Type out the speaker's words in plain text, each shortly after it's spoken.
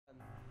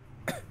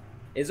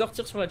Ezor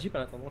tire sur la Jeep en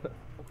attendant.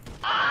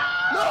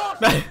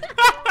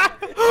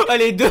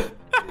 Allez, deux.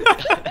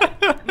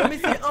 Non mais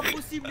c'est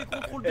impossible les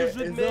contrôles de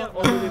jeu de merde.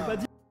 On l'avait pas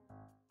dit.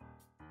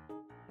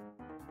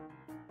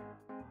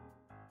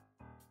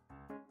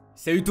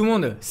 Salut tout le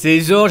monde, c'est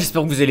Ezor,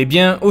 j'espère que vous allez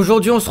bien.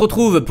 Aujourd'hui on se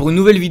retrouve pour une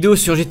nouvelle vidéo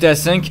sur GTA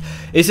 5.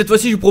 Et cette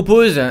fois-ci je vous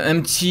propose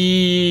une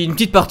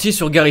petite partie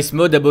sur Garry'S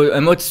mode,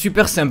 un mode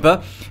super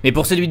sympa. Mais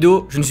pour cette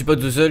vidéo, je ne suis pas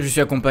tout seul, je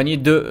suis accompagné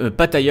de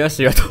Pataya,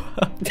 salut à toi.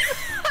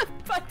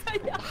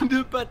 Pataya.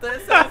 De Pataya,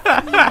 c'est un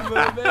film,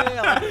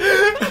 merde.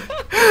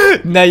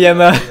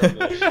 Nayama.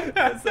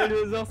 Salut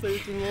Ezor, salut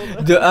tout le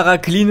monde. De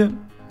Aracline.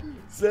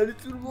 Salut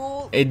tout le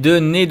monde. Et de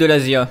Né de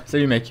l'Asia,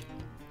 salut mec.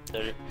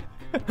 Salut.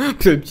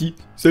 Putain petit,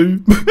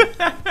 salut.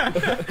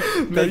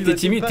 Mec,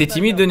 t'es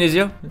timide de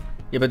Nésia?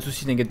 Y'a pas de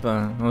soucis, t'inquiète pas,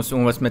 hein.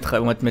 on va te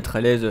mettre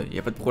à l'aise,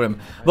 y'a pas de problème.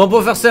 Bon,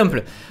 pour faire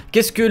simple,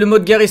 qu'est-ce que le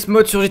mode Garry'S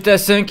mode sur GTA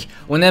 5?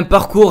 On a un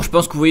parcours, je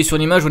pense que vous voyez sur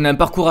l'image, on a un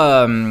parcours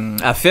à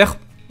faire.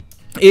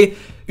 Et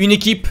une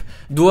équipe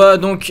doit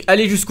donc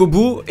aller jusqu'au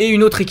bout et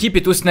une autre équipe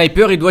est au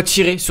sniper et doit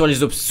tirer sur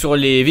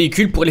les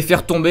véhicules pour les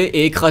faire tomber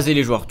et écraser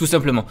les joueurs, tout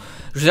simplement.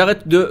 Je vous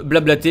arrête de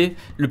blablater,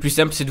 le plus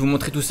simple c'est de vous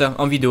montrer tout ça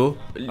en vidéo.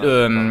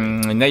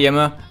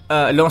 Nayama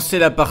a lancé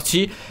la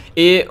partie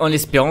et en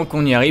espérant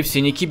qu'on y arrive, c'est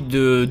une équipe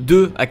de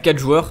 2 à 4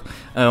 joueurs.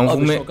 On vous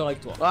met... Je suis encore avec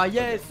toi. Ah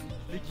yes.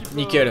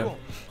 Nickel.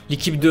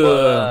 L'équipe de...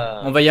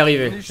 on va y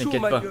arriver,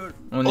 t'inquiète pas.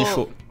 On est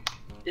chaud.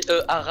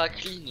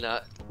 Aracline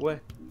là. Ouais.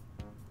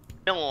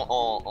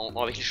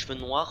 Avec les cheveux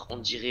noirs, on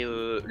dirait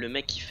le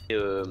mec qui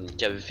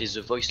avait fait The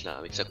Voice là,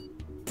 avec sa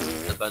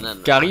banane.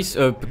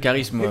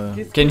 Garry'S, moi.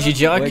 Kenji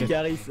Girac. Ouais,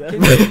 Garry'S.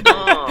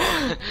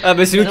 Ah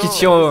bah c'est lui qui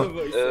tient.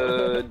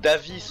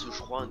 Davis,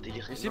 je crois, un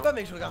délire. Je sais pas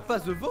mec, je regarde pas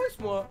The Voice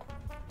moi.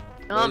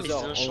 Non mais c'est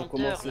un On chanteur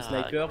commence le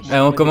sniper.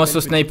 Ah, on commence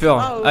au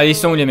sniper. Ah, ils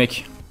sont où les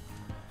mecs?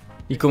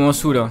 Ils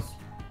commencent où là?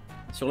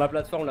 Sur la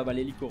plateforme là-bas,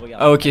 l'hélico,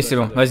 regarde. Ah ok, c'est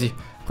bon, vas-y.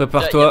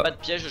 Prépare-toi. Y'a pas de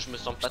piège, je me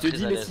sens pas Je te très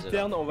dis à les l'aise.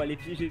 citernes, on va les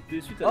piéger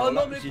dessus. Oh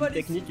non mais j'ai pas une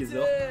les technique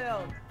Ezor.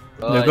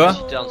 citernes. De quoi? Les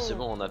citernes, c'est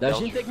bon, on a J'ai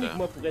perdu. une technique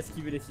moi pour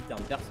esquiver les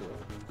citernes, perso.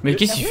 Mais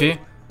qu'est-ce qu'il fait?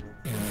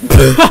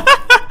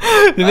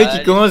 Le mec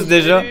il commence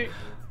déjà.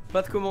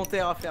 Pas de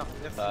commentaire à faire.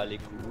 Merci. Ah les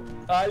coups.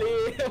 Allez,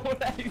 on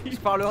l'a eu. Je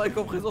parlerai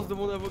qu'en présence de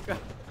mon avocat.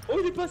 Oh,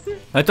 il est passé.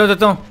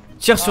 Attends.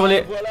 Tire sur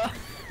les. Voilà.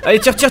 Allez,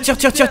 tire. Les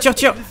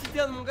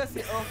citernes mon gars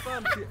c'est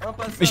infâme, c'est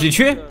impassable. Mais je l'ai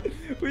tué?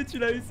 Oui, tu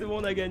l'as eu, c'est bon,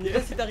 on a gagné. Là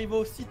si t'arrives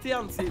aux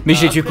citernes c'est... Mais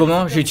j'ai tué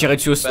comment? J'ai tiré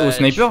dessus au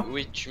sniper?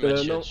 Oui, tu m'as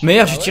tiré non. dessus.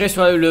 Merde, Ah j'ai ouais. tiré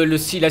sur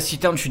la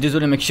citerne, je suis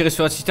désolé mec, tirer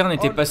sur la citerne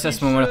n'était Oh, pas ça à ce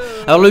tricheur. moment-là.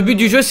 Alors le but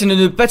du jeu c'est de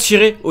ne pas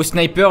tirer au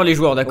sniper les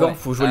joueurs, d'accord? Ouais.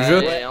 Faut jouer le jeu.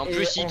 Allez, en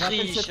plus il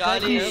triche,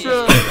 allez.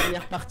 La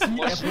dernière partie,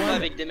 Moi je suis pas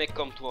avec des mecs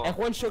comme toi.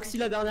 Erwan Choxy,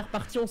 la dernière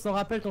partie, on s'en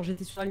rappelle quand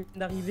j'étais sur la ligne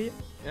d'arrivée.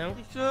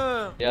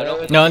 Tricheur. Et alors?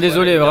 Non,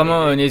 désolé,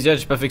 vraiment, Nésia,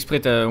 j'ai pas fait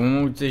exprès. Au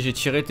moment où j'ai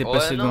tiré, t'es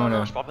passé devant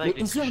là. Je parle pas Mais avec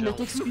les Ezor, ne tricheurs.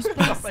 t'excuse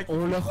pas,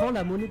 on leur rend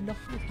la monnaie de leur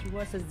pièce, tu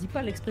vois, ça se dit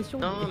pas l'expression.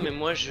 Non mais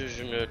moi je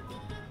ne...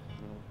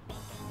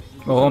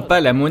 On rend pas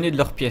la monnaie de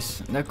leurs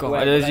pièces. D'accord, Ouais,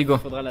 allez, vas-y, go.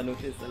 Faudra la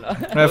noter celle-là.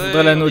 Ouais,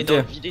 faudrait la on est noter. dans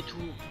le vide et tout.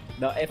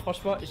 Non,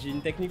 franchement, j'ai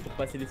une technique pour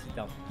passer les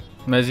citernes.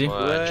 Vas-y.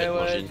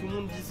 Ouais, tout le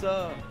monde dit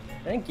ça.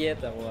 T'inquiète,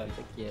 Erwan,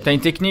 t'inquiète. T'as une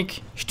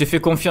technique? Je te fais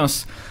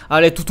confiance.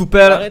 Allez, tout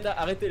pelle.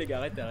 Arrêtez les gars,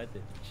 arrêtez.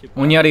 Je sais pas.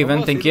 On y arrive, hein,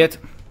 Comment c'est- t'inquiète.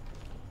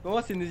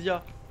 Moi c'est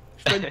Nésia.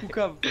 Je suis pas une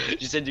poucave.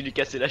 J'essaie de lui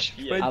casser la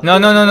cheville. Ouais.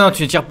 Non,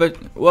 tu ne tires pas.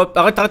 Hop,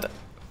 arrête.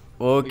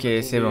 Ok,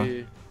 c'est bon.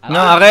 Non,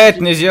 Ah, arrête,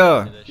 j'ai-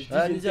 Nésia. j'ai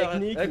Ah une Nésia,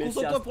 technique, mais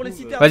concentre-toi si ça pour les se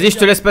trouve, citernes. Vas-y, je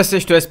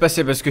te laisse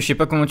passer parce que je sais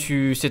pas comment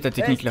tu sais ta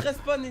technique là. Stresse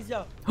pas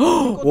Nésia.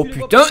 Oh Quand tu les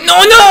vois putain, passer-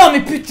 non,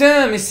 mais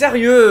putain, mais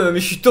sérieux, mais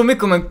je suis tombé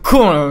comme un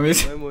con là. Mais...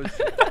 Ouais moi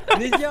aussi.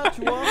 Nésia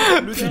tu vois,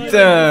 le Putain.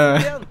 délire des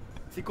citernes,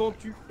 c'est quand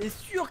tu es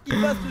sûr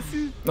qu'il passe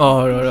dessus.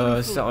 Oh là là,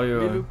 Il faut- sérieux.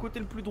 Mais Ouais. le côté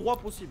le plus droit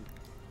possible.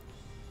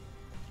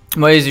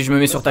 Ouais, vas-y, je me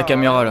mets sur ta Ça,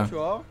 caméra là. Tu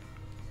vois.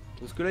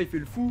 Parce que là il fait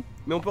le fou.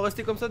 Mais on peut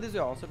rester comme ça des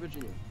heures, hein, ça peut être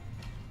génial.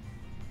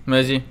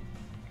 Vas-y.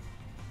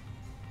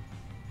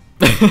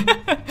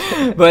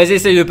 Bon, vas-y,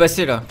 essaye de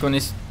passer là. Qu'on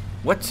est...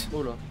 What?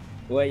 Oh là.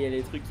 Ouais, il y a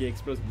les trucs qui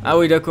explosent. Ah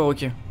oui, d'accord,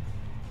 ok.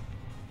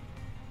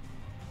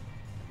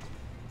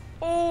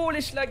 Oh,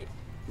 les schlags.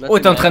 Oh,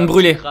 t'es en train de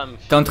brûler.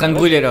 T'es en train de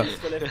brûler là.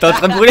 T'es en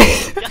train de brûler.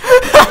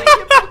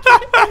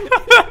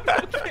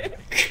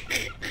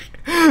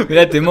 Mais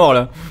là, t'es mort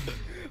là.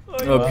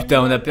 Oh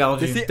putain, on a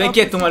perdu. Mais c'est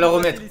T'inquiète, on va le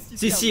impossible de remettre. passer les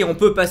Si, citernes. on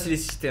peut passer les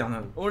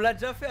cisternes. On l'a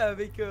déjà fait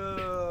avec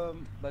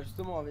bah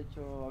justement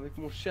avec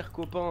mon cher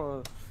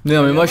copain.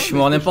 Non, mais moi, je suis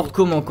mort n'importe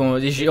comment. En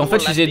fait,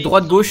 je faisais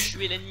droite-gauche.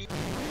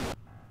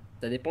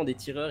 Ça dépend des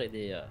tireurs et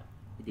des.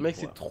 Mec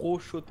c'est trop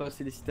chaud de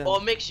passer les citernes. Oh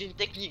mec, j'ai une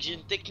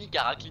technique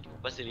à raclite pour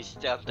passer les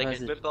citernes. T'inquiète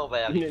Vas-y. même pas, on va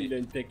y Il arriver. a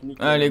une technique.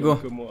 Allez, go.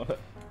 que moi.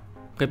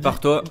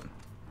 Prépare-toi.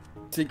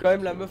 C'est quand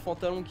même la meuf en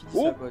talon qui dit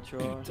Oh, ça quoi tu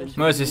vois. putain. Elle qui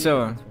Ouais, dit, c'est ça,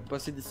 ouais.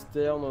 Passer des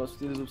citernes,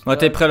 sauter des obstacles. Bon,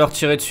 t'es prêt à leur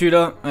tirer dessus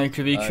là, avec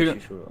le Ah, véhicule? je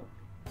suis chaud,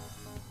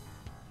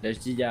 là, je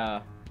dis, il y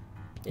a.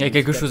 Il y a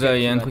quelque chose à,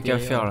 il y a un truc à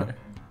faire là.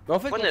 Mais en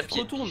fait On quand a tu te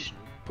pied. retournes,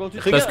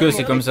 Parce que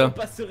c'est comme ça.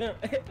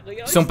 Ils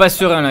Ils sont pas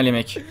sereins là les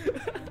mecs.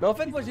 Mais en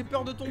fait moi j'ai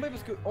peur de tomber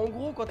parce que en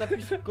gros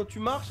quand tu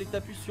marches et que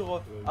t'appuies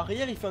sur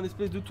arrière il fait un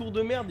espèce de tour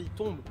de merde et il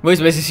tombe. Oui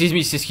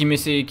c'est ce qui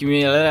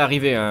m'est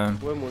arrivé.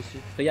 Ouais moi aussi.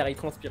 Regarde, il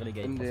transpire les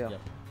gars, il MDR. transpire.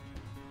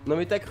 Non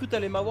mais t'as cru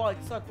t'allais m'avoir avec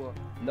ça quoi.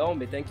 Non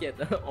mais t'inquiète,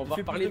 on va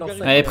fais reparler plus dans de 5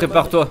 Garry's. Allez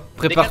prépare-toi,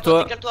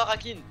 prépare-toi. Décale-toi,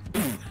 Rakin.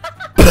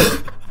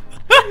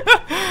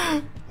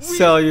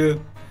 Sérieux.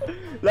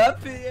 La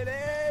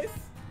PLS.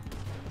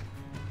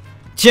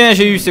 Tiens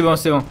j'ai eu, c'est bon,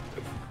 c'est bon.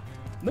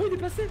 Non il est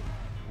passé.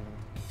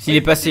 S'il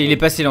est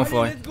passé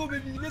l'enfoiré. Allez, let's go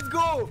baby, let's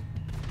go.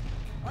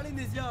 Allez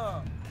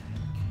Nézia.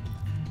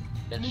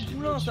 Mon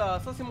poulain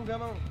ça c'est mon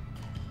gamin.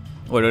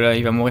 Oh là là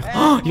il va mourir.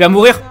 Oh, il va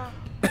mourir.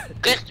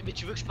 Frère, mais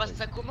tu veux que je passe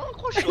ça comment,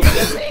 gros? Je suis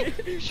enfermé.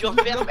 Je suis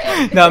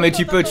enfermé. Non mais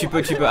tu peux.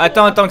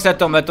 Attends que ça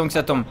tombe.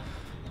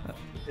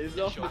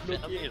 Ezor, Je suis je peux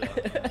enfermé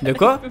bloquer. là. De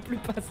quoi? Je peux plus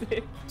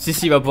passer. Si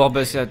il va pouvoir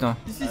passer, attends.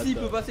 Si il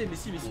peut passer mais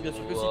si bien sûr que si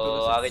il peut Oh,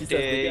 passer. arrêtez,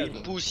 ça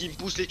se il me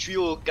pousse les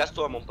tuyaux,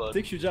 casse-toi mon Tu pote. sais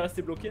que je suis déjà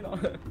resté bloqué là.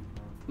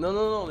 Non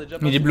on est déjà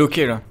Il est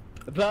bloqué là.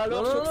 Bah Non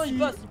alors il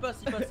passe.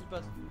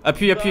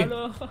 Appuie. Bah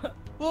alors.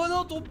 Oh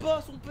non tombe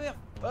pas son père.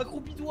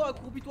 Accroupis-toi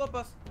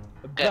passe.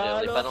 Frère, Bah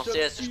on est pas alors, dans CS, je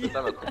Choxy. peux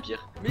pas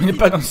m'accroupir. On est si,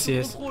 pas dans t'appuies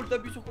sur CS. Contrôle,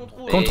 t'appuies sur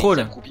contrôle. Mais Contrôle.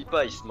 il s'accroupit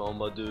pas, il se met en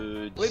mode Oui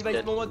bah il discret.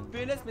 se met en mode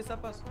PLS mais ça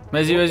passe.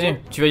 Vas-y,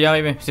 tu vas y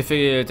arriver. C'est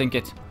fait,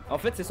 t'inquiète. En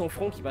fait c'est son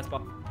front qui passe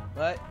pas.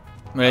 Ouais.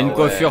 Elle a une Ah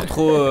coiffure ouais.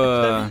 trop.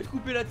 T'as vu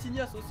couper la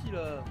tignasse aussi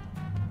là.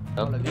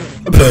 Hop. Oh, la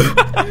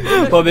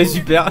vieille. Oh bah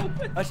super.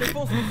 À chaque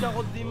fois on se fait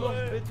carotte des morts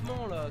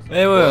bêtement là. ça-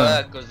 Eh Ouais, ouais.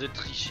 à cause de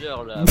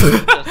tricheurs là. Putain,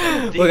 ça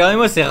me dégoûte.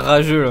 Regardez-moi, c'est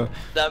rageux là.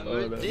 Ça me Oh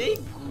là là. dégoûte.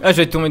 Ah, je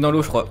vais tomber dans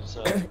l'eau, je crois. Ça.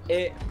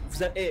 Et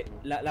vous avez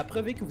la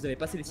preuve est que vous avez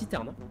passé les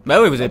citernes. Hein.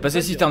 Bah ouais, vous avez passé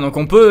le citerne, donc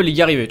on peut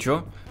y arriver, tu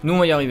vois. Nous, on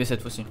va y arriver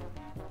cette fois-ci.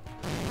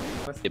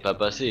 C'est pas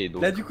passé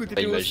donc. Là du coup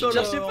t'étais au imagine. sol.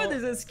 Cherchez pas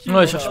des excuses.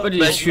 Ouais, cherche pas des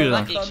Bah, excuses. je vois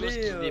Hein. quelque chose Cramé,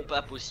 qui n'est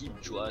pas possible,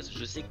 tu vois.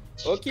 Je sais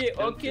que.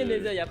 Ok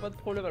Nézia, y'a pas de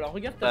problème. Alors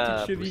regarde ta Pas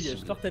petite cheville, possible.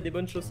 j'espère que t'as des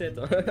bonnes chaussettes.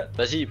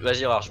 Vas-y,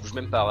 regarde, je bouge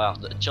même pas,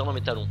 regarde. Tire dans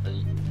mes talons,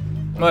 vas-y.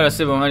 Voilà,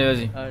 c'est bon, allez,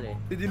 vas-y. Allez.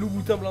 C'est des loups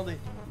boutins blindés.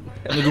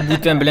 Le loup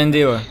boutin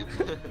blindé, ouais.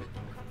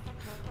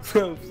 C'est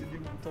des loups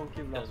boutins en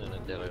Kevlar. Regarde à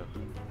l'intérieur.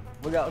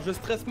 Regarde, je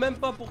stresse même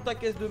pas pour ta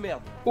caisse de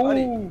merde. Oh.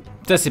 Allez,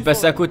 Ça, c'est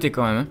passé à côté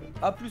quand même. Hein.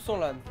 A plus en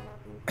LAN.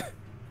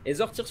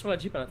 Ezor tire sur la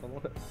Jeep en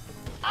attendant.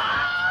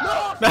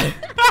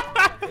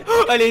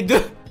 Allez,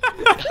 deux.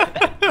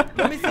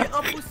 Non mais c'est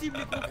impossible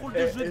les contrôles de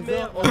jeu de Ezor,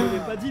 merde. on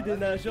n'avait pas dit des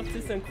nageurs tu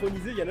sais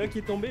synchronisés, y'en a un qui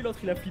est tombé, l'autre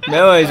il a flippé.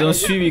 Bah ouais, ils ont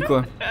suivi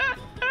quoi.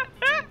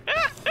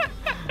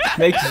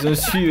 Mec, ils ont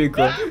suivi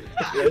quoi.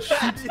 Et la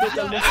chute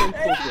totalement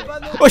synchro quoi.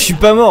 Oh, je suis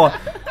pas mort.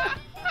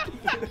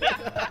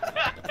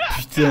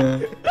 Putain.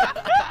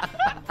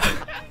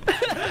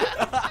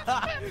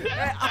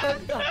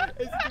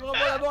 Et c'était vraiment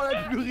la mort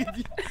la plus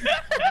ridicule.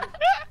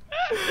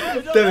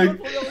 Putain, mec. Le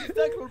premier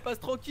obstacle on le passe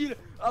tranquille.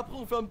 Après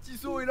on fait un petit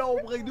saut et là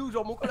on break nous.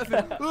 Genre mon col a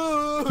fait.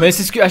 Mais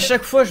c'est ce que à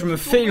chaque fois je me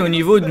fail au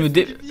niveau de,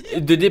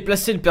 de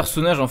déplacer le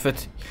personnage en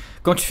fait.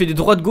 Quand tu fais des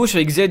droites gauche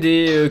avec Z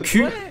et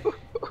Q,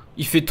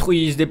 il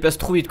se déplace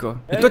trop vite quoi.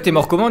 Et toi t'es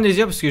mort comment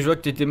Nézia? Parce que je vois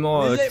que t'étais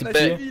mort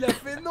triplé. Il a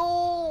fait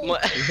non. Moi,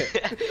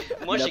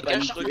 moi Il a j'ai quand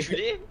paniqué.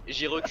 reculé.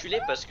 J'ai reculé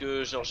parce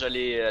que genre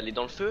j'allais aller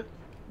dans le feu.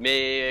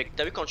 Mais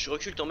t'as vu quand tu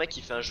recules ton mec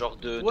il fait un genre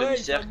de Ouais,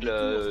 demi-cercle il fait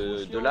un demi-tour,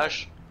 c'est trop de chiant.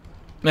 lâche.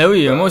 Bah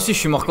oui, moi aussi je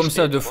suis mort comme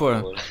ça 2 fois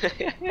là.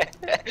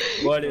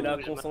 Bon allez là,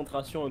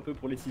 concentration un peu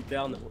pour les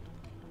citernes.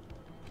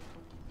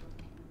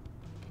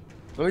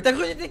 Non mais t'as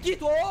cru t'es qui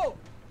toi?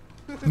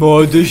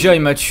 Bon déjà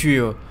il m'a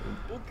tué. Oh.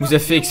 Oh, Vous a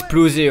fait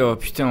exploser. Oh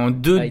putain, en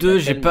 2-2 Ah, il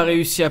j'ai t'a pas tellement-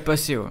 réussi à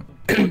passer. Ouais,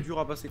 C'est dur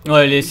à passer.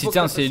 ouais les Une fois que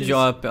citernes t'as c'est passé dur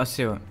les- à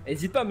passer. Ouais,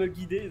 Hésite pas à me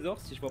guider Ezor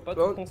si je vois pas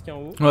Bah, tout ce qu'il y a en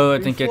haut. ouais,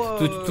 Une t'inquiète. fois,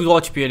 Tout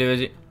droit tu peux y aller,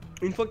 vas-y.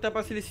 Une fois que t'as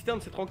passé les citernes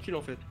c'est tranquille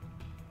en fait.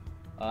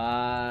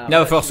 Ah. Là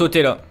va falloir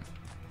sauter là.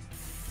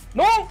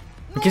 Non.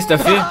 Mais qu'est-ce que t'as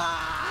fait?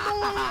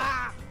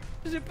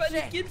 J'ai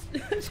paniqué.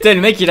 Putain,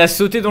 le mec il a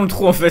sauté dans le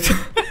trou en fait.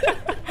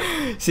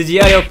 Il s'est dit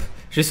allez hop,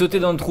 je vais sauter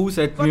dans le trou,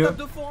 ça va être Pas mieux. tape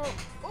de forain.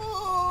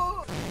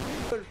 Oh.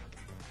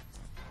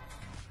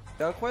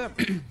 C'est incroyable.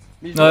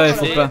 Mais Ouais, voilà,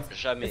 faut la- pas. Mais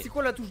Jamais. c'est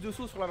quoi la touche de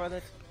saut sur la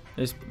manette?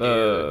 X.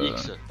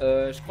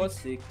 Je crois que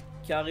c'est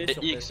carré C'est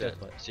sur X. PS4,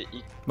 ouais. C'est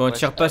X. Bon, on Ouais,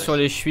 tire c'est pas carré. sur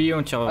les chevilles,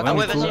 on tire Attends, vraiment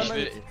ouais, le je coup. tente à la vas-y,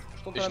 manette.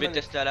 Je tente à la Je vais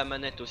manette. tester à la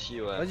manette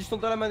aussi, ouais. Vas-y, je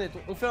tente à la manette.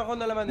 On fait un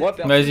run à la manette. Moi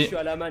perso Vas-y. je suis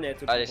à la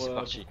manette. Allez, pour, c'est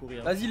parti. pour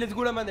courir. Vas-y, let's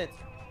go la manette.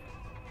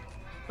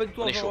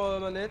 Faites-toi On est genre chaud.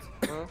 manette.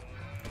 Hein.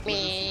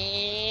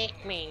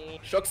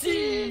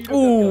 Choxy.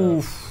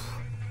 Ouf.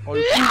 Oh,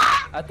 le coup.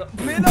 Attends.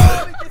 Mais non,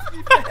 mais qu'est-ce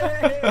qu'il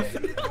fait?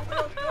 Il est tombé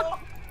encore.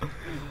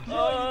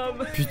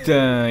 Oh,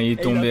 Putain, il est Et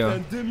tombé. il a Ouais. fait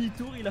un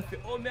demi-tour, il a fait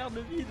oh merde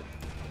le vide.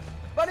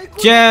 Bah les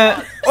couilles. Tiens.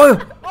 Oh.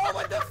 Oh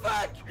what the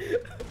fuck.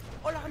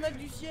 Oh l'arnaque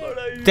du ciel. Oh,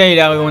 la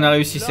Putain, on a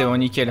réussi, c'est bon,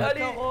 nickel. La Allez,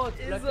 carotte,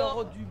 la Ezor.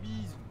 carotte du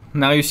bise.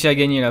 On a réussi à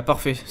gagner là,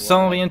 parfait.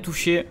 Sans rien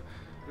toucher.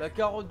 La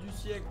carotte du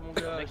siècle mon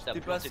gars. Mec, t'as T'es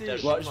planté passé. ta Ouais,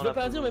 jambe. Bon, je veux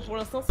pas dire mais pour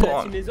l'instant c'est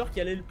la team Ezor qui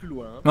allait le plus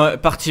loin. Hein. Ouais,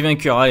 partie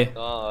vainqueur, allez.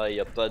 Ah,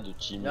 y a pas de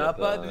team. Y'a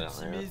pas de rien.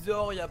 team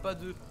Ezor, y'a pas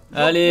de.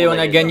 Allez, on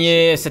a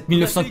gagné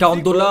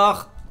 7940 $. On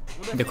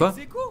a De fait quoi? ex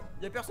aequo.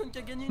 Y'a personne qui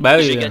a gagné. Bah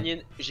oui. J'ai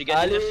gagné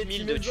Allez,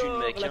 9000 de thunes,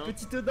 mec. La Hein.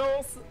 petite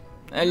danse.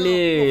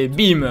 Allez,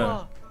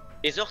 bim.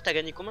 Ezor, t'as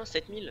gagné combien?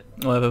 7000?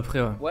 Ouais, à peu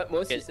près, ouais. Ouais,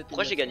 moi aussi.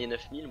 Pourquoi j'ai gagné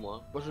 9000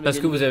 moi? Moi, j'en ai Parce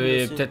que gagné vous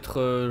avez aussi.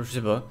 peut-être, je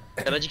sais pas.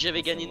 Ça m'a dit que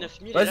j'avais gagné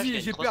 9000.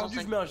 Vas-y, j'ai perdu,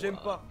 je mets un j'aime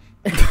pas.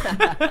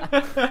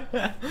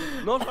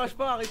 Non, je rage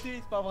pas, arrêtez,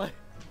 c'est pas vrai.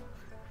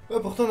 Ouais,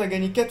 pourtant on a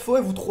gagné 4 fois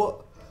et vous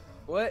 3.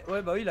 Ouais,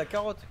 bah oui, la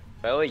carotte.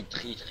 Bah ouais, il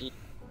trie.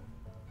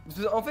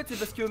 En fait, c'est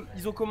parce que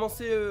ils ont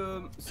commencé.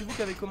 C'est vous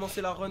qui avez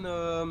commencé la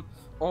run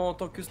en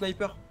tant que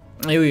sniper.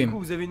 Et oui. Du coup,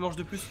 vous avez une manche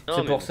de plus. Non,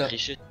 C'est mais pour vous ça.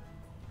 trichez.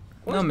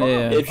 Ouais, Non, c'est mais-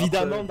 pas grave.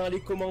 Évidemment, dans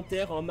les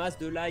commentaires, en masse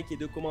de likes et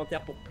de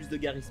commentaires pour plus de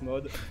Garry's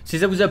mode. Si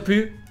ça vous a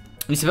plu,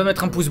 n'hésitez pas à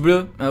mettre un pouce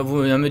bleu, à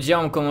me dire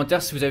en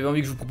commentaire si vous avez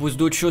envie que je vous propose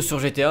d'autres choses sur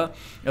GTA.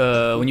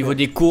 Au niveau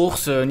des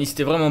courses,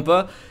 n'hésitez vraiment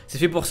pas. C'est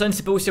fait pour ça,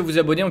 n'hésitez pas aussi à vous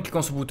abonner en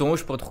cliquant sur le bouton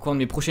rouge pour être au courant de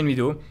mes prochaines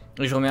vidéos.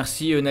 Et je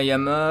remercie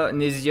Nayama,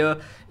 Nesia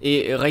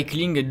et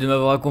Raikling de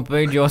m'avoir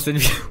accompagné durant cette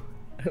vidéo.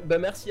 Bah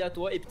merci à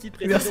toi et petite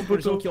Merci, précision pour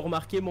les gens Poto. qui ont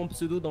remarqué mon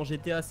pseudo dans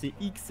GTA c'est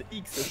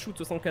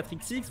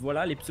Shoot64XX,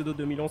 voilà les pseudos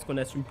 2011 qu'on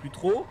assume plus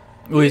trop.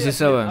 Oui, Et c'est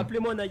ça, ouais.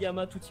 Appelez-moi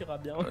Nayama, tout ira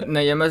bien.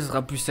 Nayama, ce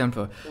sera plus simple.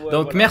 Ouais,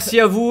 Donc voilà.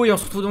 merci à vous et on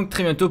se retrouve donc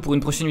très bientôt pour une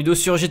prochaine vidéo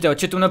sur GTA.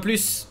 Ciao, on a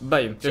plus.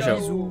 Bye. Ciao, ciao.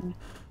 Bisous.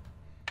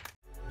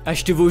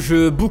 Achetez vos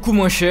jeux beaucoup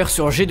moins chers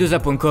sur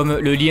g2a.com,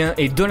 le lien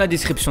est dans la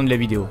description de la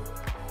vidéo.